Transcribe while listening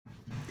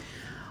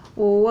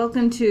Well,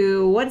 welcome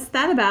to What's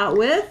That About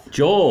with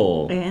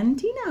Joel. and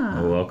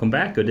Tina. Welcome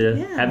back. Good to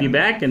have you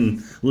back,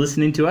 and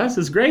listening to us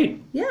is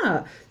great.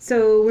 Yeah.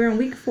 So we're in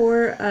week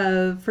 4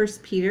 of 1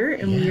 Peter,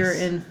 and we are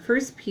in 1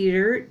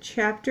 Peter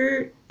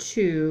chapter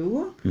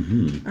 2,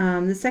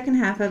 the second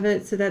half of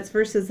it. So that's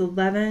verses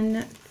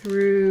 11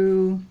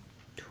 through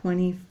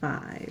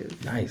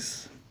 25.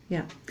 Nice.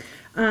 Yeah.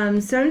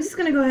 So I'm just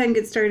going to go ahead and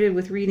get started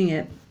with reading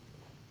it.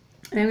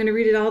 And I'm going to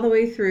read it all the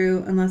way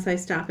through unless I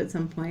stop at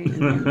some point,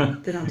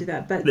 and then I'll do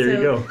that. But There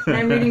you go.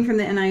 I'm reading from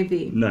the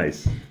NIV.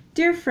 Nice.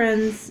 Dear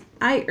friends,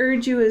 I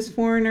urge you as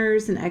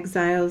foreigners and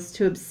exiles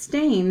to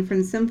abstain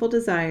from sinful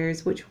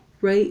desires which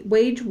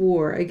wage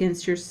war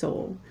against your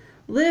soul.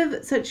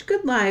 Live such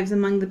good lives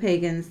among the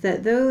pagans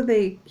that though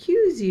they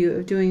accuse you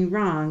of doing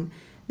wrong,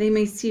 they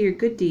may see your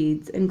good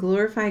deeds and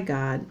glorify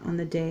God on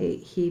the day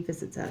He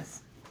visits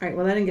us. All right,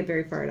 well, that didn't get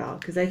very far at all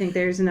because I think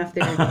there's enough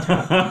there to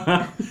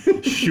talk.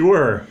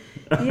 Sure.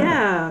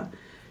 Yeah.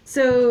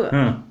 So,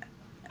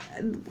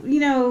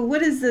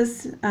 what is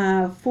this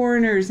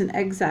foreigners and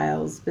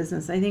exiles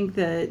business? I think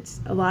that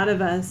a lot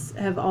of us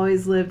have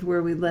always lived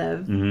where we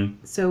live. Mm-hmm.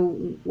 So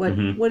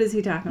what is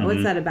he talking about?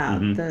 What's that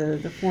about,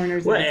 the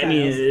foreigners and exiles? I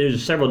mean,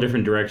 there's several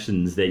different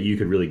directions that you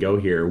could really go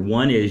here.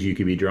 One is you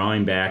could be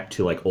drawing back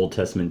to like Old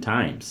Testament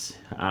times,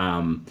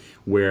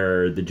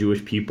 where the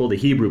Jewish people, the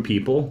Hebrew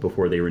people,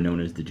 before they were known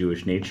as the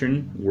Jewish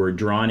nation, were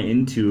drawn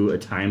into a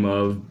time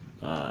of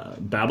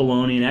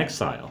Babylonian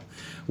exile,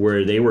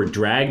 where they were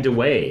dragged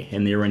away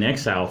and they were in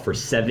exile for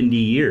 70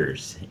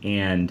 years.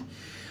 And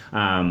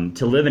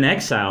to live in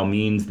exile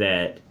means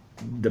that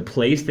the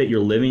place that you're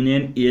living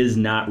in is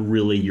not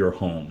really your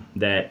home,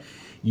 that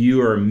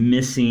you are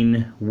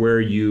missing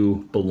where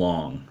you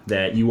belong,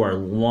 that you are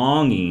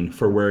longing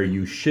for where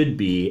you should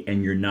be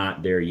and you're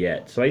not there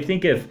yet. So I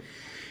think if,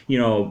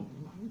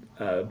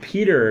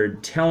 Peter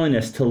telling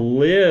us to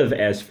live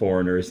as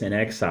foreigners and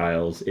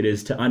exiles, it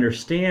is to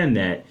understand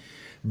that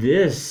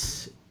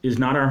this is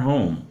not our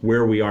home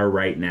where we are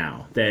right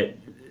now. That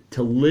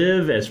to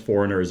live as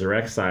foreigners or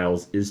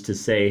exiles is to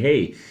say,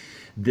 hey,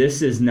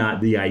 this is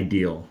not the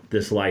ideal.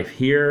 This life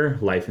here,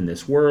 life in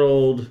this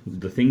world,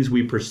 the things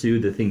we pursue,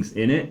 the things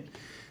in it,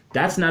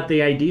 that's not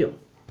the ideal.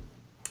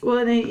 Well,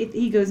 and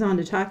he goes on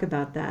to talk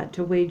about that,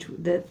 to wage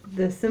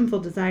the sinful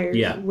desires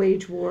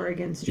wage war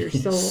against your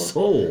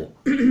soul.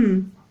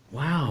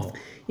 Wow.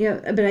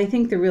 Yeah, but I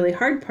think the really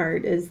hard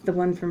part is the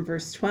one from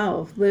verse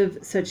 12. Live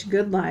such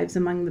good lives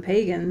among the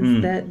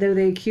pagans that though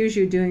they accuse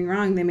you of doing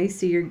wrong, they may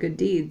see your good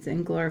deeds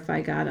and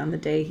glorify God on the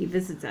day He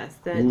visits us.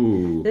 That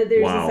there's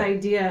this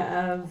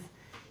idea of,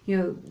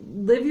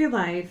 live your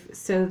life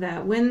so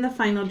that when the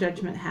final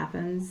judgment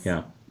happens,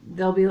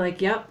 they'll be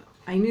like, yep,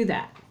 I knew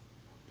that.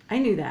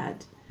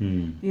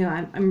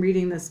 I'm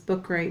reading this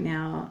book right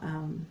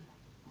now,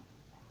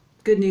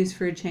 Good News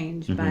for a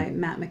Change by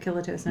Matt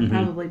Mikilitos. I'm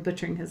probably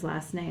butchering his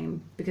last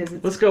name because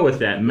it's... Let's go with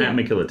that, Matt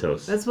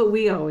Mikilitos. That's what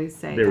we always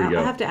say. There we go.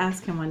 I'll have to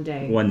ask him one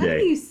day. How do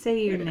you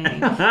say your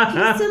name?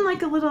 Can you send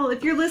like a little...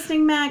 If you're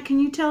listening, Matt, can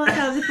you tell us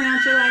how to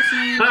pronounce your last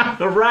name?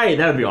 Right,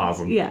 that would be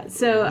awesome. Yeah,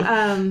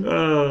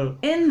 so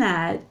in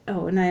that...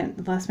 Oh, and I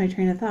lost my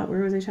train of thought.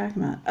 Where was I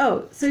talking about?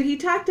 Oh, so he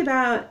talked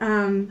about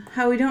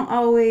how we don't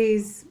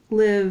always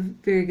live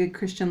very good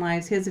Christian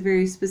lives. He has a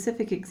very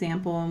specific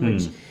example in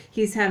which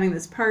he's having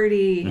this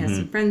party, he has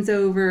some friends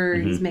over,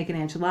 he's making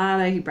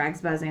enchilada, he brags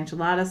about his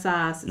enchilada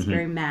sauce. It's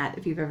very Matt,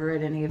 if you've ever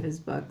read any of his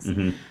books.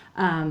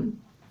 And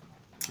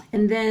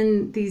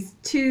then these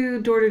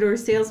 2 door-to-door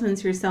salesmen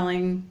who are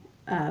selling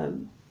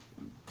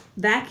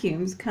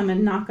vacuums come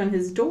and knock on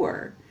his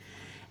door.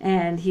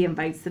 And he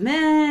invites them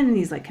in, and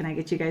he's like, can I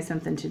get you guys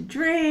something to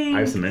drink? I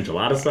have some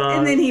enchilada sauce.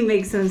 And then he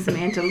makes them some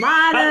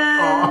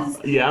enchiladas.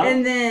 Yeah.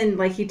 And then,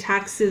 he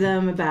talks to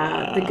them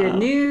about the good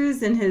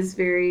news in his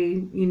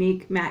very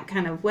unique Matt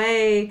kind of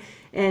way.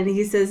 And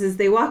he says, as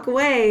they walk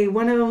away,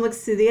 one of them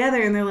looks to the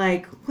other, and they're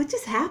like, what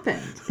just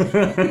happened?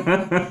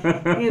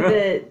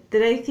 That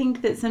I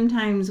think that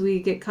sometimes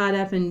we get caught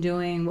up in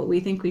doing what we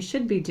think we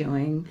should be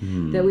doing,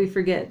 that we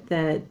forget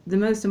that the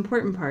most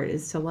important part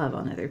is to love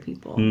on other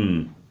people.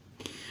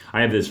 I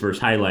have this verse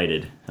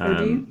highlighted. Oh,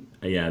 do you?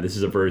 Yeah, this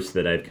is a verse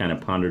that I've kind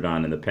of pondered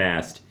on in the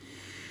past.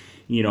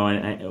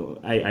 And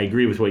I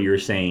agree with what you're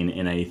saying,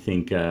 and I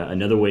think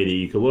another way that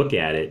you could look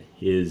at it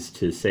is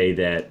to say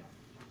that,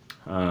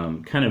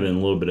 kind of in a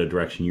little bit of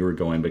direction you were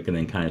going, but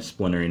then kind of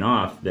splintering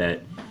off,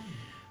 that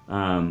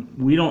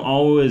we don't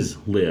always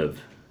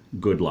live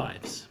good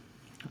lives.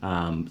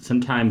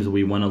 Sometimes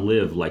we want to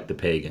live like the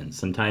pagans.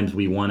 Sometimes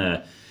we want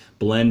to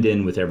blend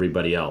in with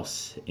everybody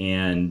else.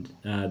 And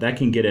that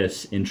can get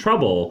us in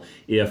trouble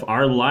if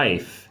our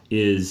life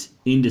is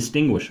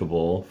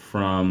indistinguishable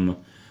from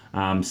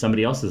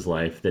somebody else's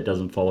life that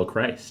doesn't follow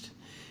Christ.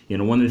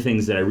 One of the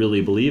things that I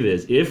really believe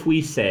is if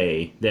we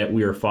say that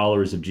we are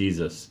followers of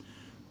Jesus,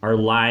 our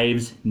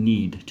lives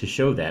need to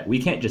show that. We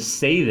can't just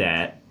say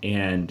that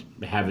and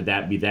have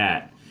that be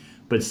that.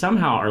 But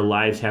somehow our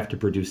lives have to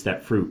produce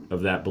that fruit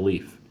of that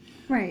belief.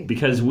 Right.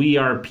 Because we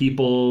are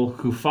people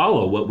who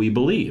follow what we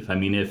believe. I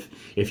mean,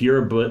 if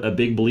you're a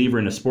big believer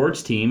in a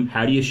sports team,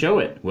 how do you show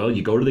it? Well,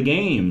 you go to the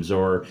games,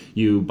 or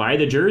you buy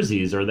the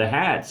jerseys or the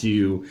hats.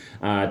 You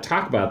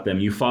talk about them.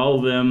 You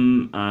follow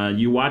them.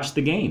 You watch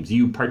the games.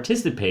 You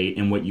participate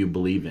in what you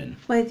believe in.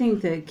 Well, I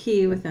think the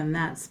key within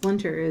that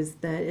splinter is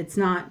that it's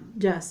not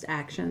just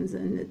actions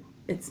and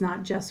it's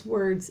not just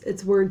words.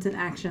 It's words and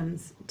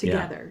actions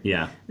together.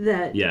 Yeah.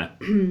 That Yeah.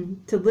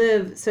 to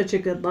live such a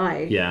good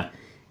life Yeah.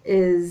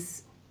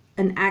 is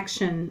an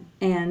action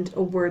and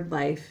a word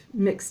life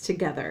mixed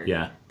together.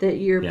 Yeah. That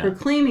you're Yeah.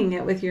 proclaiming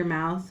it with your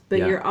mouth, but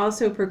Yeah. you're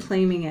also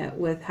proclaiming it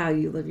with how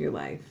you live your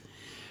life.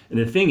 And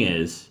the thing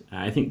is,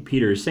 I think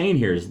Peter is saying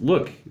here is,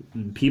 look,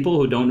 people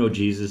who don't know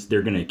Jesus,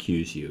 they're going to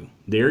accuse you.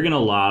 They're going to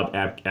lob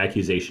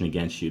accusation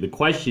against you. The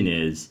question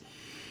is,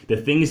 the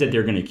things that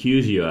they're going to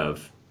accuse you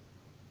of,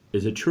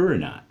 is it true or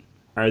not?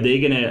 Are they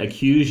going to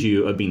accuse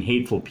you of being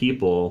hateful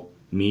people,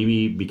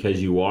 maybe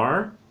because you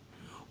are,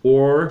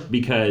 or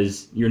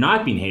because you're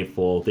not being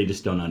hateful, they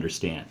just don't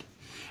understand?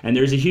 And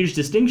there's a huge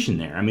distinction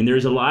there. I mean,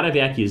 there's a lot of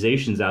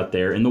accusations out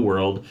there in the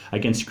world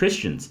against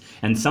Christians,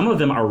 and some of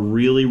them are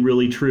really,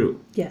 really true.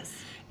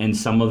 Yes. And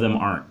some of them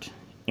aren't.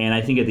 And I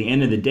think at the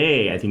end of the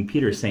day, I think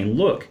Peter's saying,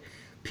 look,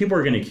 people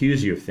are going to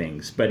accuse you of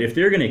things, but if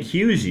they're going to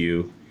accuse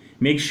you,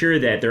 make sure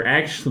that they're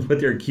actually what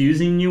they're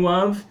accusing you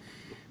of,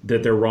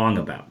 that they're wrong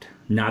about,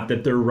 not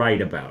that they're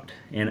right about.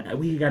 And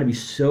we got to be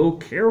so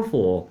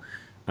careful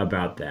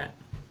about that.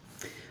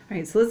 All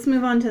right, so let's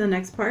move on to the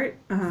next part.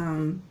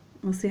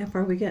 We'll see how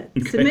far we get.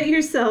 Okay. Submit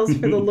yourselves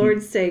for the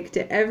Lord's sake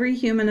to every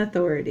human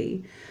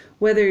authority,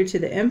 whether to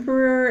the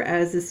emperor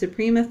as the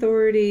supreme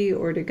authority,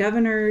 or to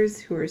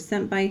governors who are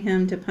sent by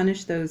him to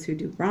punish those who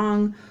do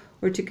wrong,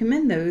 or to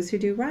commend those who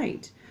do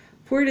right.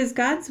 For it is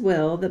God's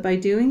will that by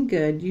doing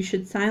good you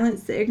should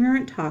silence the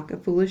ignorant talk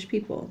of foolish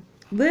people.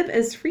 Live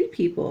as free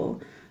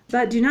people,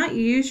 but do not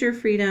use your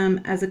freedom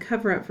as a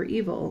cover-up for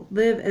evil.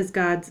 Live as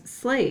God's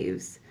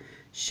slaves.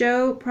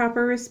 Show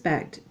proper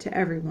respect to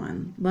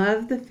everyone.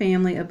 Love the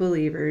family of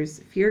believers.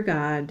 Fear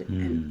God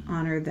and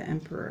honor the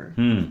emperor.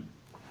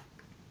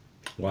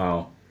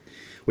 Wow.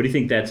 What do you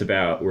think that's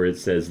about, where it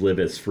says live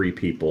as free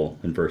people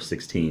in verse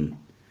 16,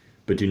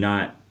 but do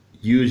not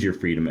use your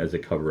freedom as a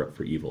cover-up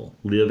for evil?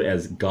 Live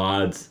as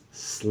God's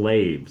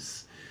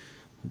slaves.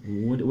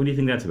 What do you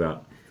think that's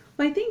about?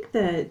 Well, I think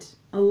that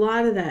a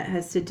lot of that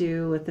has to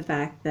do with the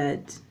fact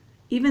that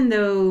even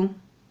though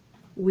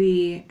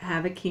we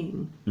have a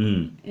king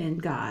in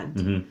God,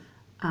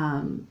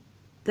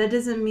 that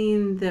doesn't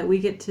mean that we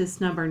get to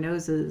snub our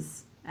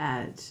noses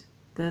at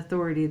the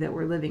authority that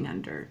we're living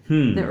under,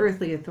 the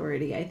earthly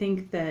authority. I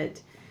think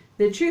that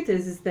the truth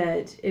is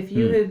that if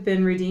you have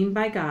been redeemed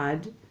by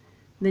God,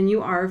 then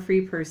you are a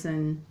free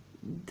person.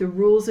 The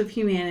rules of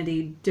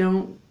humanity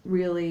don't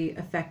really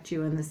affect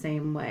you in the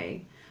same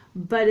way.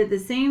 But at the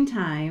same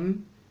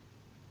time,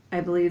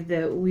 I believe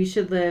that we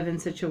should live in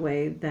such a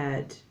way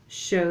that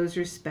shows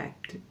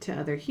respect to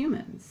other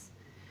humans.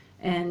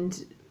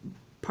 And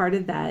part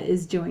of that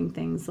is doing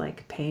things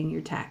like paying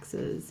your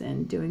taxes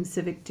and doing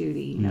civic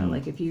duty. You know,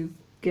 like if you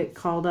get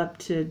called up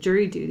to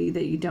jury duty,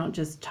 that you don't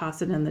just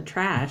toss it in the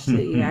trash,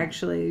 that you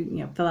actually,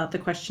 fill out the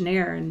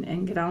questionnaire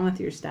and get on with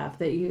your stuff,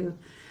 that you,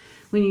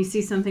 when you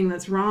see something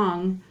that's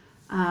wrong,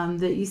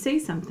 that you say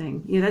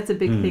something. That's a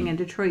big thing in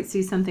Detroit,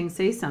 see something,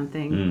 say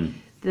something.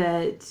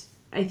 That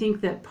I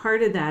think that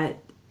part of that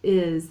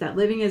is that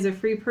living as a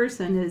free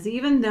person is,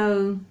 even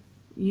though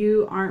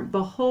you aren't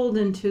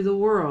beholden to the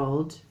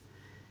world,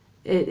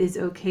 it is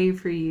okay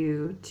for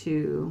you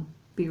to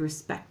be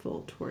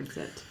respectful towards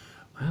it.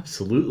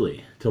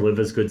 Absolutely. To live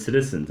as good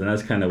citizens. And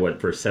that's kind of what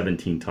verse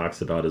 17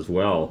 talks about as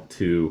well,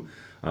 to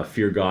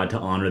fear God, to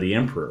honor the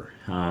emperor.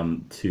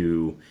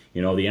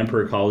 The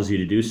emperor calls you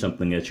to do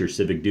something that's your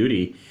civic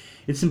duty.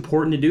 It's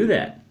important to do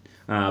that.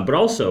 But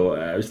also,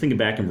 I was thinking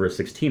back in verse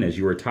 16, as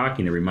you were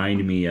talking, it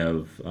reminded me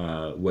of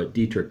what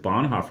Dietrich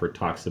Bonhoeffer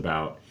talks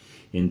about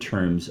in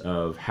terms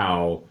of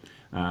how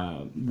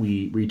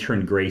we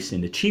return grace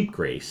into cheap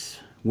grace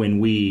when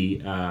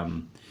we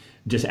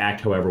just act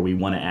however we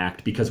want to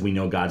act because we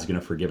know God's going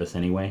to forgive us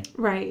anyway.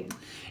 Right.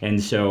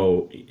 And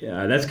so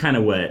that's kind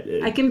of what...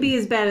 I can be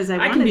as bad as I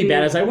want to be. I can be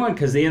bad as I want,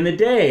 because at the end of the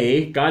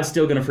day, God's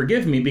still going to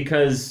forgive me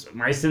because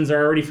my sins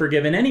are already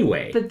forgiven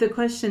anyway. But the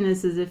question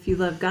is if you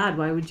love God,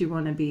 why would you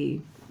want to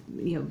be,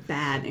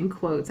 bad, in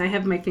quotes? I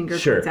have my finger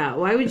quotes out.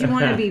 Why would you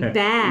want to be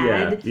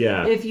bad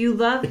if you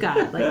love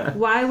God? Like,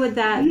 why would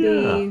that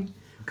be...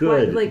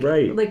 Good,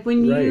 right. Like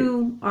when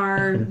you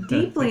are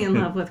deeply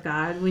in love with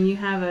God, when you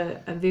have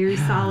a very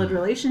solid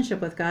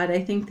relationship with God,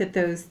 I think that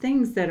those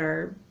things that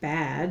are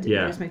bad,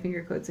 there's my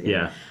finger quotes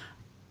again,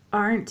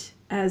 aren't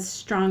as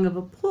strong of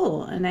a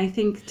pull. And I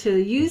think to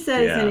use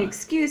that as an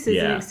excuse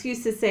is an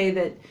excuse to say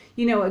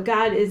that,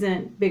 God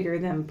isn't bigger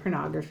than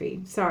pornography.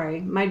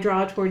 Sorry. My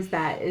draw towards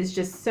that is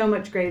just so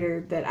much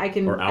greater that I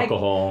can... Or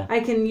alcohol.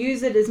 I can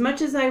use it as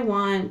much as I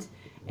want.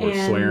 Or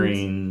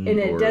swearing. And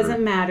it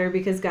doesn't matter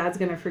because God's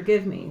going to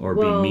forgive me. Or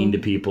being mean to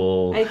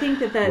people. I think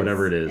that's,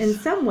 whatever it is, in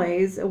some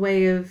ways, a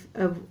way of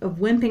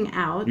wimping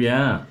out.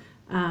 Yeah.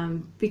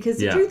 Because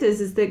the truth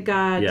is that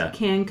God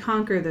can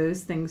conquer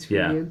those things for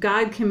you.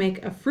 God can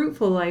make a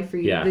fruitful life for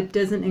you that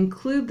doesn't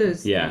include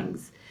those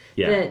things.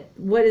 That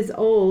what is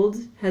old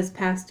has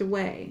passed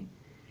away.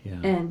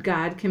 And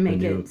God can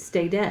make it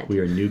stay dead. We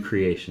are new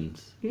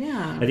creations.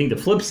 Yeah. I think the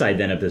flip side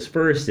then of this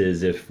verse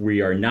is if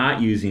we are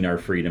not using our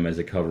freedom as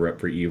a cover-up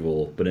for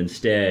evil, but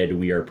instead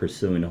we are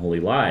pursuing holy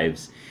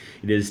lives,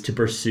 it is to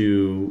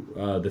pursue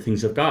the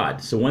things of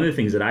God. So one of the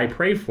things that I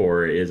pray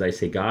for is I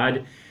say,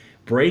 God,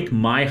 break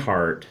my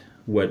heart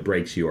what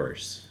breaks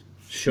yours.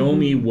 Show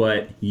me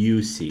what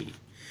you see.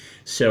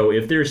 So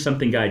if there's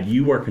something, God,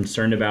 you are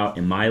concerned about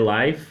in my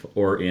life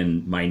or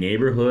in my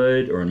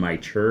neighborhood or in my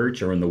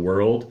church or in the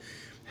world,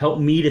 help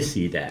me to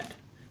see that.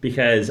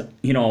 Because,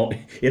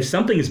 if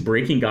something is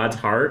breaking God's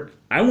heart,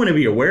 I want to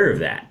be aware of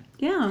that.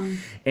 Yeah.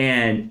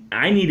 And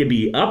I need to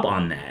be up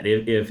on that.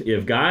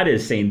 If God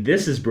is saying,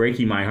 this is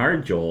breaking my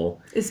heart,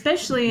 Joel.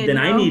 Especially in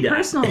your own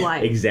personal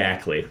life.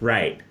 Exactly.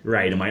 Right.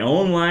 In my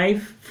own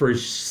life, for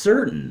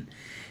certain.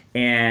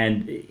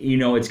 And,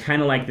 it's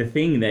kind of like the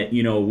thing that,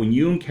 when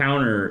you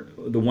encounter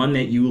the one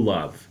that you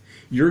love,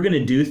 you're going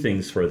to do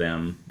things for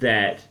them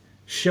that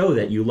show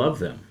that you love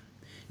them.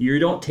 You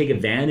don't take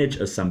advantage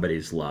of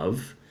somebody's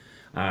love.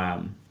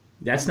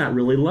 That's not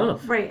really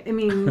love. Right. I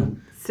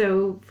mean,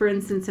 so for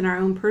instance, in our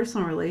own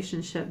personal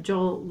relationship,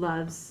 Joel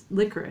loves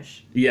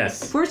licorice.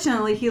 Yes.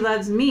 Fortunately, he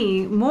loves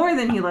me more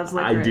than he loves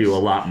licorice. I do a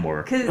lot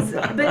more.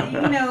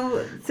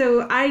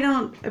 So I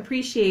don't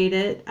appreciate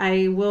it.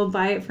 I will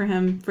buy it for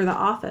him for the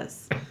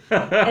office.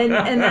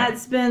 And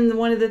that's been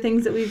one of the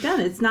things that we've done.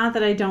 It's not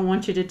that I don't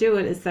want you to do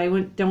it. It's that I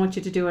don't want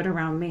you to do it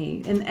around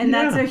me. And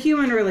that's a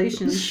human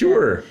relationship.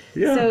 Sure.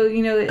 Yeah. So,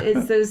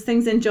 it's those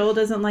things. And Joel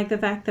doesn't like the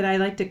fact that I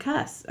like to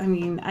cuss. I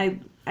mean, I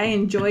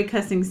enjoy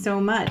cussing so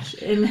much.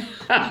 And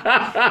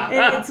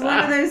it's one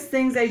of those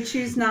things I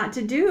choose not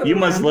to do. You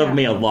must love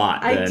me a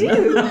lot, then. I do. I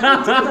do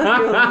love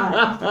you a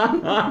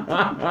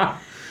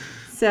lot.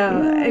 So,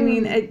 I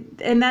mean,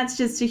 and that's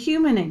just a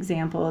human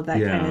example of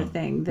that kind of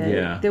thing,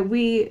 that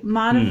we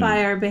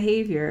modify our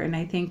behavior. And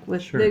I think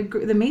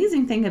the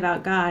amazing thing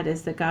about God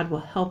is that God will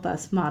help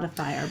us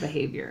modify our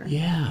behavior.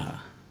 Yeah.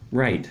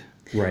 Right.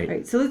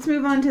 So let's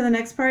move on to the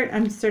next part.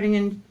 I'm starting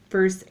in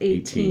verse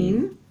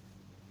 18.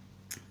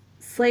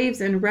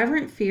 Slaves, in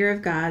reverent fear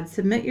of God,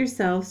 submit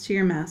yourselves to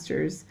your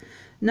masters,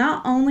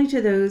 not only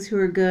to those who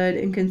are good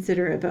and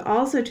considerate, but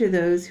also to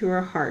those who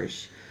are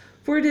harsh.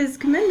 For it is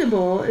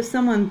commendable if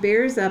someone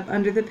bears up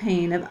under the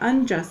pain of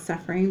unjust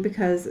suffering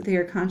because they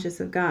are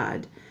conscious of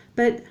God.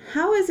 But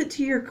how is it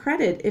to your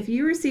credit if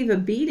you receive a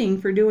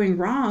beating for doing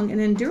wrong and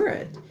endure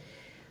it?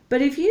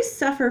 But if you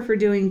suffer for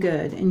doing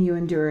good and you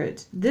endure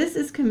it, this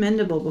is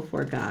commendable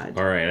before God.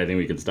 All right, I think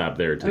we can stop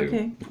there too.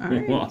 Okay, all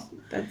right,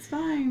 that's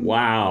fine.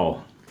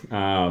 Wow.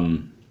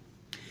 Man,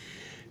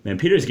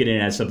 Peter's getting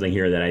at something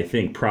here that I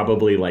think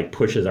probably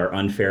pushes our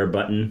unfair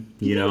button,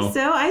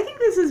 So I think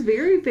this is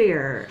very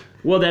fair.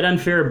 Well, that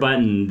unfair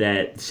button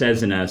that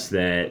says in us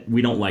that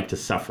we don't like to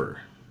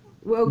suffer.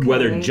 Okay.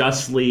 Whether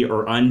justly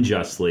or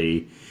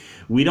unjustly,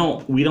 we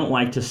don't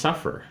like to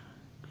suffer.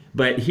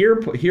 But here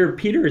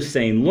Peter is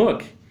saying,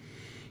 look,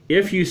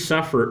 if you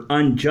suffer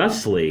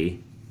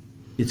unjustly,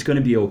 it's going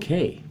to be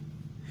okay.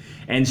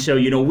 And so,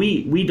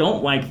 we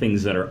don't like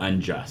things that are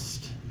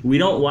unjust. We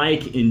don't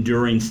like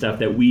enduring stuff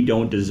that we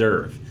don't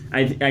deserve.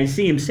 I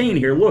see him saying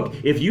here, look,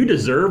 if you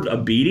deserved a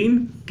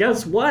beating,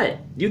 guess what?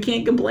 You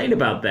can't complain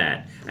about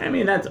that. I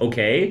mean, that's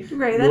okay.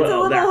 Right, that's a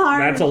little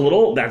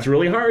harsh. That's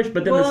really harsh.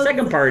 But then the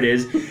second part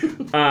is,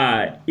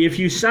 if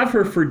you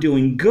suffer for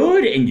doing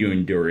good and you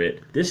endure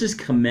it, this is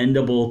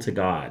commendable to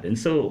God. And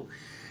so,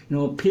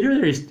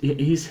 Peter,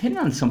 he's hitting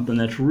on something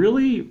that's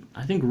really,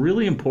 I think,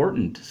 really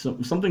important,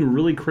 something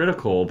really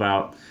critical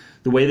about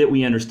the way that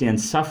we understand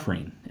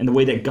suffering and the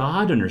way that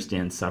God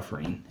understands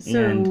suffering.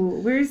 So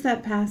where's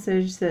that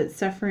passage that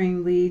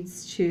suffering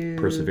leads to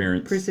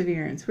perseverance?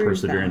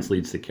 Perseverance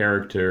leads to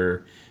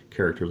character.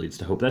 Character leads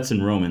to hope. That's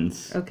in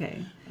Romans.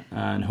 Okay.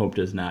 And hope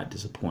does not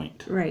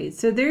disappoint. Right.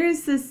 So there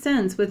is this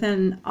sense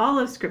within all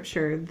of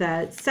Scripture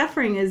that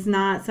suffering is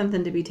not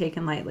something to be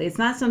taken lightly. It's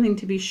not something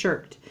to be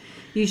shirked.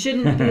 You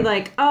shouldn't be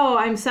like, oh,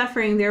 I'm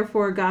suffering,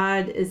 therefore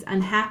God is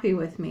unhappy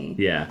with me.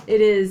 Yeah. It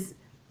is,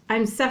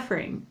 I'm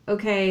suffering.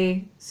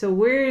 Okay, so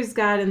where is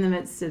God in the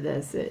midst of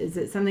this? Is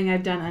it something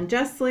I've done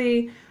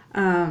unjustly?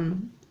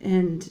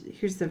 And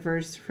here's the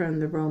verse from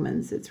the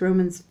Romans. It's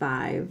Romans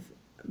 5,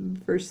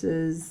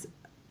 verses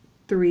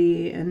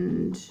 3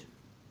 and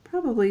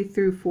probably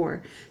through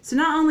 4. So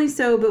not only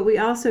so, but we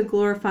also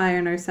glorify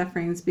in our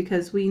sufferings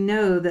because we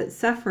know that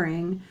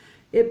suffering,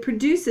 it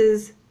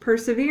produces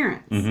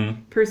perseverance.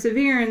 Mm-hmm.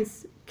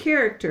 Perseverance,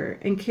 character,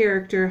 and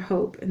character,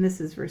 hope. And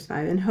this is verse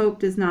 5. And hope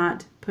does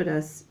not put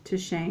us to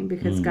shame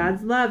because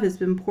God's love has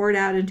been poured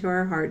out into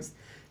our hearts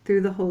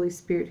through the Holy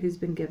Spirit who's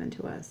been given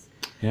to us.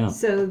 Yeah.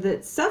 So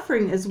that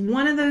suffering is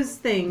one of those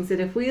things that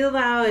if we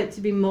allow it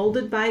to be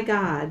molded by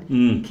God,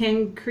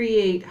 can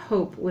create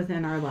hope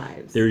within our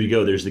lives. There you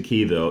go. There's the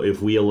key, though.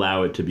 If we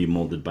allow it to be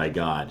molded by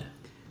God.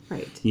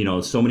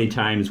 Right. So many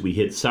times we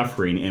hit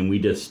suffering and we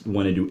just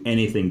want to do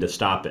anything to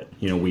stop it.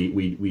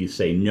 We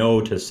say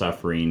no to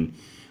suffering.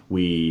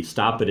 We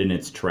stop it in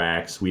its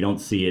tracks. We don't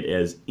see it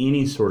as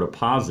any sort of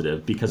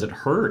positive because it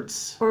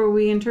hurts. Or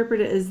we interpret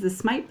it as the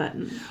smite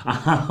button.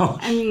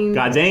 I mean,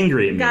 God's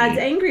angry at me. God's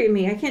angry at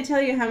me. I can't tell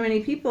you how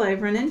many people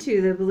I've run into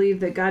that believe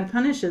that God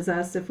punishes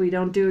us if we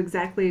don't do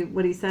exactly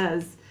what he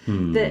says.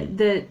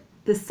 That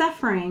the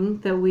suffering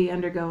that we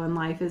undergo in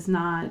life is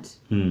not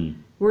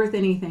worth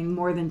anything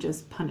more than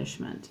just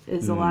punishment,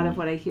 is a lot of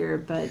what I hear.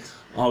 But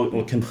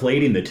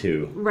conflating the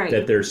two. Right.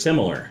 That they're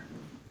similar.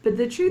 But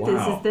the truth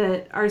Wow. is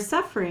that our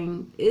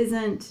suffering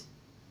isn't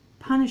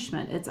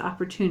punishment, it's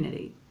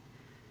opportunity.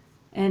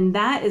 And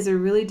that is a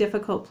really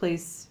difficult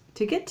place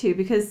to get to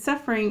because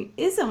suffering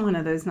isn't one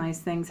of those nice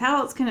things. How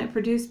else can it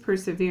produce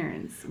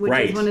perseverance, which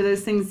Right. is one of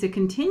those things to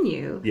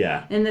continue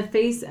Yeah. in the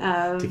face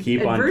of To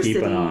keep adversity.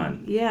 on keeping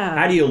on. Yeah.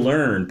 How do you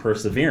learn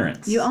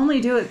perseverance? You only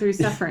do it through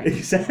suffering.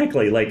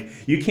 Exactly. Like,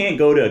 you can't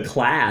go to a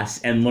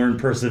class and learn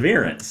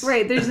perseverance.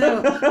 Right, there's no,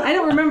 I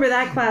don't remember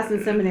that class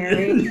in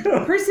seminary.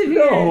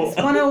 Perseverance,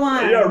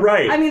 101. Yeah,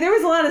 right. I mean, there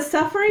was a lot of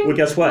suffering. Well,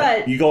 guess what?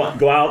 But, You go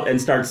out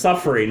and start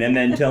suffering and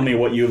then tell me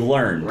what you've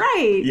learned.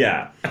 right.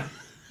 Yeah.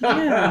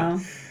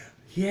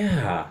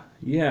 Yeah.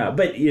 Yeah.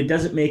 But it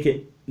doesn't make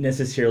it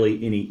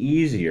necessarily any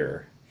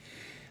easier.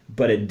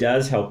 But it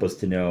does help us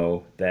to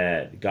know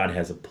that God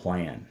has a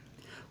plan.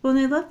 Well,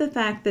 and I love the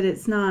fact that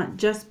it's not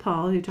just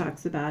Paul who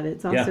talks about it.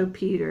 It's also Yeah.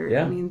 Peter.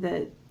 Yeah. I mean,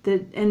 that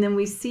and then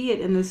we see it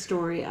in the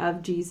story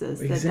of Jesus.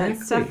 Exactly.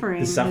 That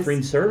suffering. The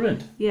suffering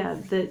servant. Yeah.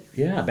 That,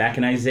 Yeah, back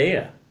in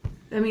Isaiah.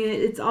 I mean,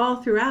 it's all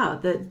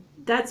throughout.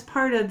 That's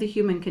part of the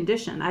human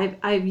condition.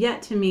 I've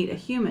yet to meet a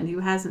human who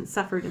hasn't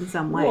suffered in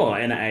some way. Well,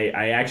 and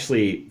I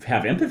actually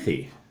have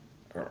empathy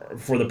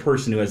for the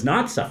person who has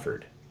not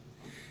suffered.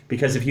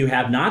 Because if you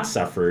have not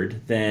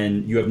suffered,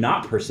 then you have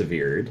not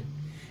persevered.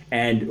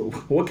 And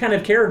what kind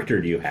of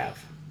character do you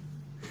have?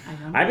 I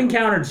don't know. I've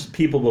encountered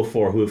people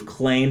before who have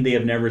claimed they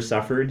have never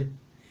suffered,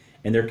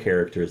 and their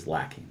character is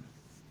lacking.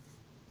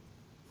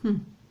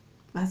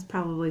 That's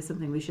probably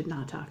something we should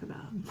not talk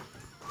about.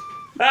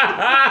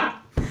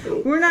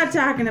 We're not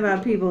talking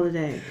about people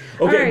today.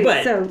 Okay, All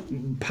right,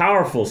 but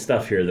powerful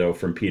stuff here, though,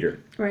 from Peter.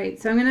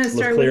 Right, so I'm going to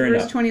start with clear it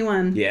verse up.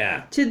 21.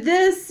 Yeah. To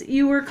this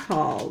you were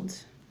called,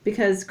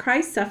 because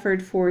Christ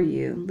suffered for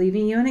you,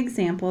 leaving you an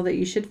example that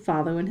you should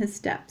follow in his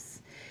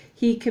steps.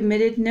 He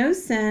committed no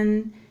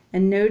sin,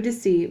 and no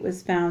deceit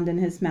was found in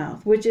his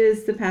mouth, which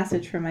is the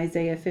passage from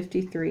Isaiah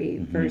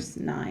 53, verse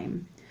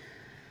 9.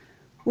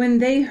 When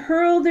they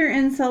hurled their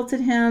insults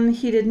at him,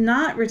 he did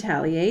not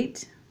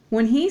retaliate.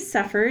 When he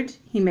suffered,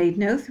 he made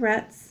no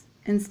threats.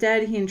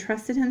 Instead, he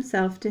entrusted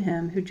himself to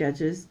him who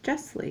judges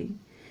justly.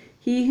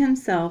 He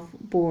himself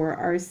bore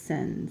our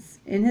sins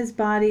in his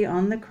body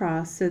on the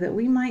cross so that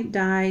we might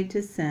die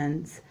to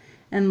sins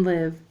and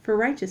live for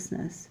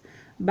righteousness.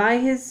 By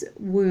his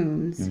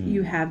wounds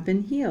you have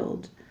been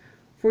healed.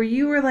 For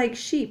you were like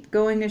sheep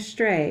going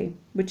astray,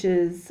 which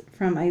is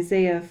from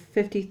Isaiah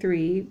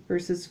 53,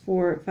 verses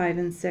 4, 5,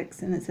 and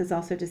 6. And it says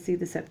also to see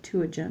the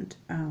Septuagint,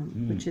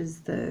 which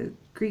is the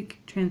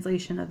Greek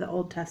translation of the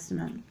Old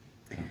Testament.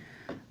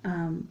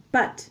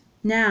 But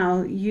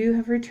now you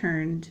have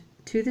returned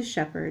to the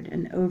shepherd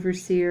and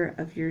overseer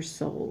of your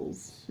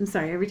souls. I'm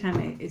sorry, every time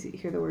I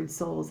hear the word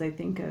souls, I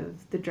think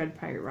of the Dread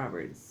Pirate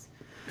Roberts.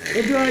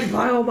 The Dread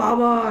Pirate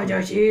Baba,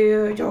 just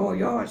here to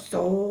your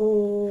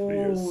soul.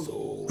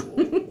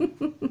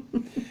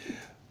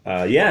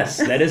 Yes,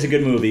 that is a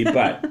good movie,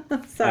 but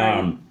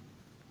Sorry.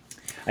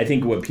 I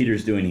think what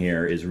Peter's doing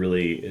here is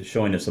really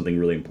showing us something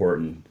really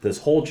important. This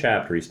whole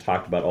chapter, he's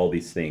talked about all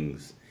these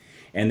things,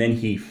 and then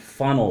he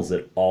funnels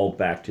it all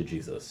back to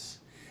Jesus.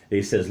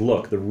 He says,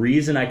 look, the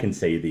reason I can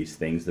say these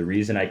things, the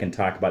reason I can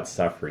talk about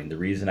suffering, the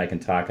reason I can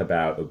talk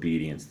about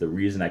obedience, the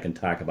reason I can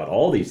talk about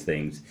all these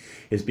things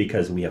is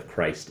because we have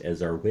Christ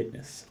as our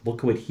witness.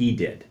 Look what he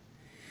did.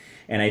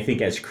 And I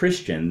think as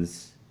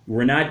Christians,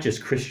 we're not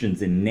just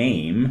Christians in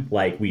name,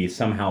 like we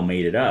somehow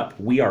made it up.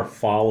 We are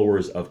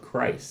followers of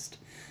Christ.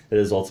 That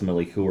is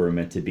ultimately who we're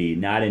meant to be,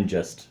 not in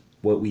just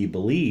what we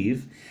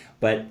believe,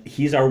 but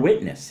he's our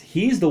witness.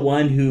 He's the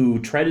one who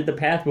treaded the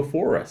path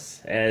before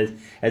us. As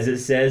it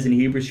says in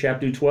Hebrews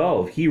chapter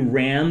 12, he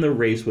ran the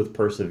race with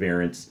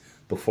perseverance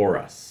before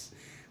us.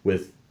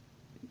 With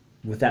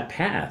that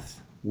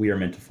path, we are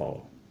meant to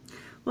follow.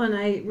 Well, and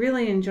I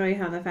really enjoy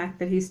how the fact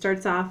that he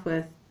starts off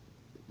with,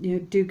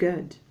 do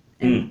good.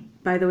 And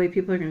by the way,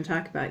 people are going to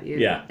talk about you.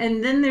 Yeah.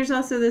 And then there's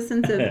also this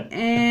sense of,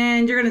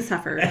 and you're going to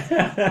suffer.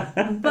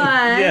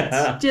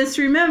 But just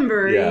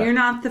remember, you're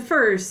not the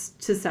first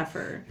to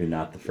suffer. You're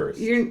not the first.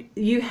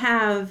 You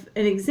have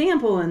an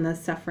example in the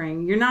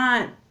suffering. You're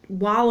not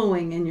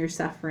wallowing in your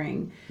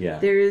suffering. Yeah.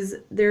 There is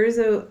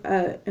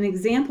an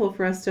example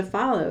for us to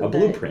follow. A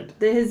blueprint.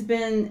 That has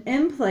been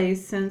in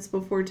place since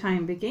before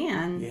time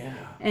began. Yeah.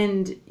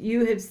 And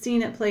you have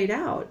seen it played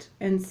out.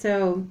 And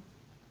so,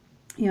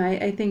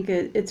 I think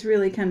it's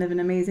really kind of an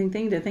amazing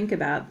thing to think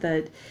about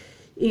that,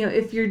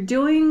 if you're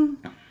doing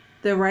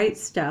the right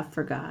stuff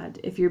for God,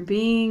 if you're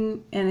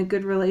being in a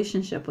good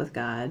relationship with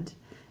God,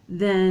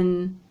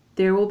 then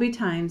there will be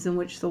times in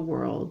which the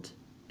world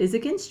is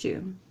against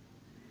you.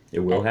 It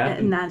will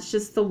happen. And that's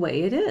just the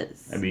way it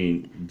is. I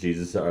mean,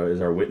 Jesus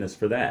is our witness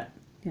for that.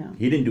 Yeah.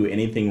 He didn't do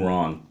anything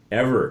wrong,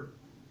 ever.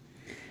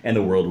 And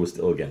the world was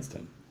still against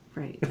him.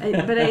 Right.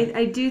 But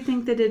I do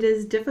think that it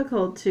is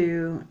difficult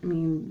to, I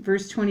mean,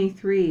 verse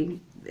 23,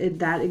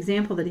 that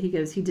example that he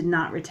gives, he did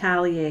not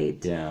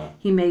retaliate. Yeah.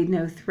 He made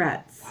no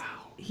threats. Wow.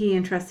 He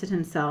entrusted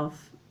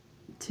himself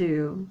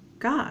to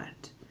God.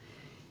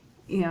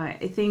 You know,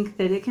 I think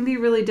that it can be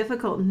really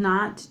difficult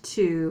not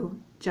to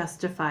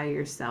justify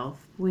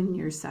yourself when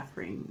you're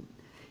suffering.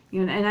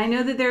 You know, and I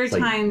know that there are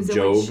times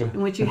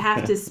in which you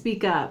have to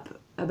speak up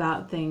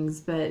about things,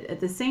 but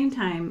at the same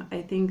time,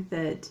 I think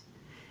that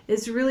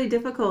it's really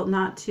difficult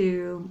not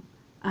to,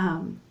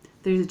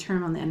 there's a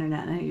term on the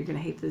internet, I know you're going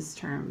to hate this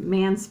term,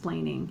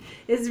 mansplaining.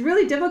 It's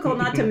really difficult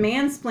not to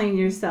mansplain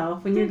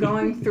yourself when you're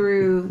going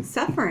through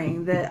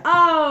suffering, that,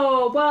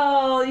 oh,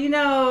 well, you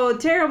know,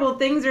 terrible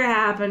things are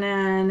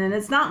happening, and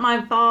it's not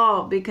my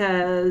fault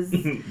because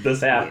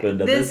this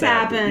happened, and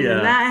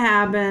that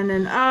happened,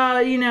 and, oh,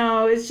 you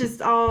know, it's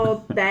just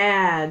all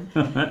bad.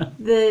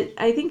 That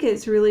I think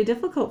it's really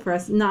difficult for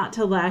us not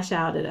to lash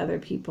out at other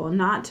people,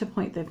 not to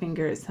point the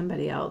finger at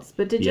somebody else,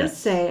 but to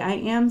just say, I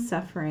am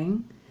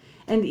suffering.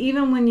 And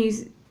even when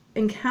you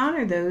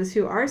encounter those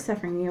who are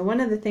suffering, you know, one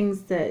of the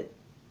things that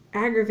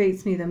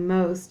aggravates me the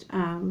most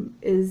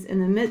is in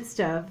the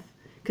midst of,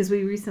 because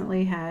we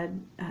recently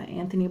had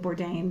Anthony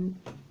Bourdain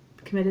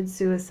committed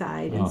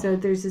suicide. And so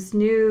there's this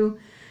new,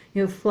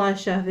 you know,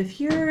 flush of,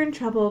 if you're in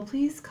trouble,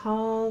 please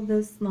call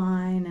this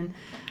line. And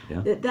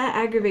that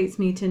aggravates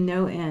me to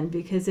no end,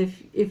 because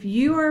if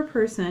you are a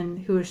person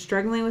who is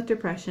struggling with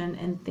depression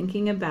and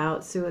thinking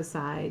about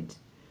suicide,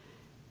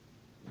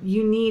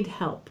 you need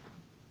help.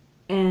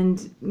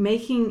 And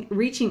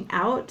reaching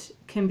out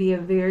can be a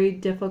very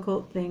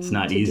difficult thing. It's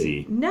not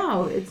easy.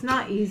 No, it's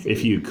not easy.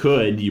 If you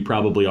could, you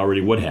probably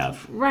already would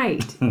have.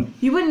 Right.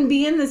 You wouldn't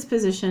be in this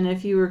position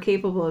if you were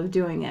capable of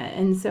doing it.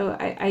 And so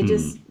I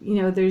just,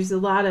 you know, there's a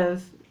lot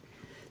of,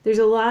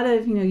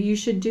 you know, you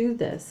should do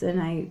this.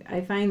 And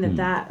I find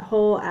that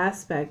whole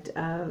aspect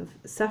of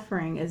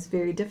suffering is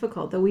very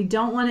difficult, that we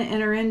don't want to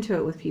enter into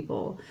it with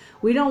people.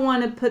 We don't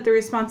want to put the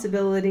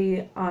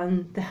responsibility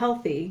on the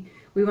healthy.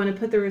 We want to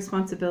put the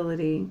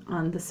responsibility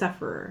on the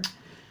sufferer.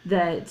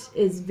 That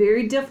is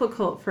very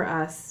difficult for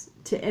us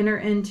to enter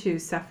into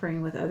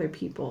suffering with other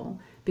people,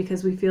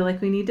 because we feel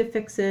like we need to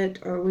fix it,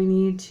 or we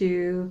need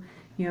to,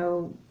 you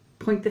know,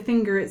 point the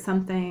finger at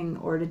something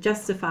or to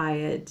justify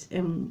it.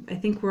 And I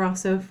think we're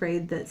also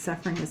afraid that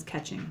suffering is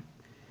catching.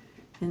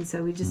 And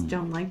so we just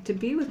don't like to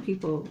be with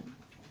people.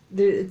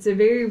 It's a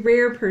very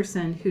rare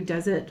person who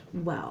does it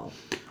well.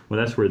 Well,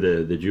 that's where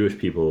the Jewish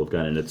people have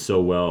gotten it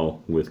so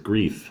well with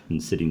grief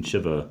and sitting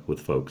Shiva with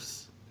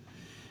folks.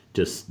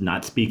 Just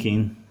not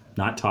speaking,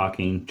 not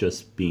talking,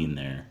 just being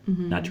there.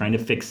 Not trying to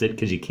fix it,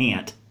 because you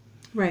can't.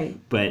 Right.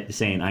 But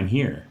saying, I'm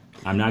here.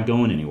 I'm not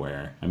going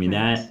anywhere. I mean,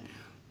 that's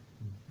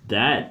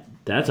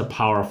a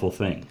powerful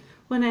thing.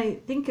 When I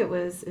think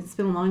it's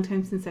been a long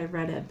time since I've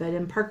read it, but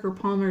in Parker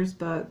Palmer's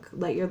book,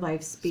 Let Your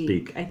Life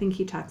Speak, I think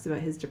he talks about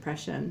his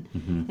depression.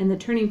 And the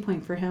turning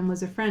point for him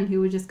was a friend who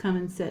would just come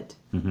and sit.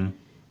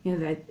 You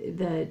know,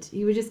 that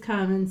he would just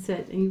come and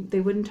sit, and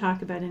they wouldn't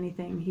talk about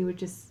anything. He would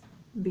just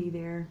be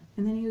there,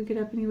 and then he would get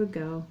up and he would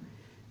go.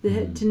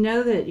 To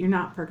know that you're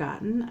not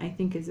forgotten, I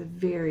think, is a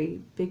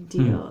very big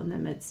deal in the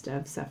midst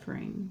of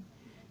suffering.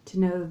 To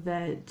know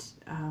that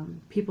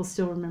people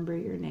still remember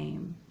your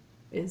name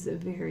is a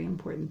very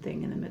important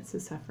thing in the midst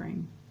of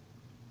suffering.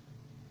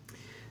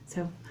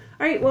 So, all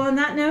right, well, on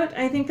that note,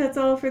 I think that's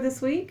all for this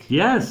week.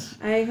 Yes.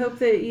 I hope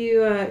that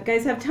you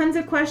guys have tons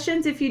of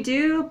questions. If you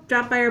do,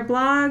 drop by our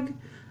blog,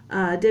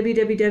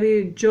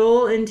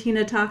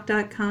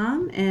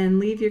 www.joelandtinatalk.com, and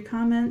leave your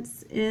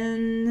comments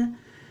in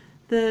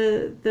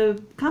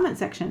the comment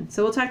section.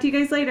 So we'll talk to you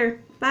guys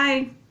later.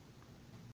 Bye.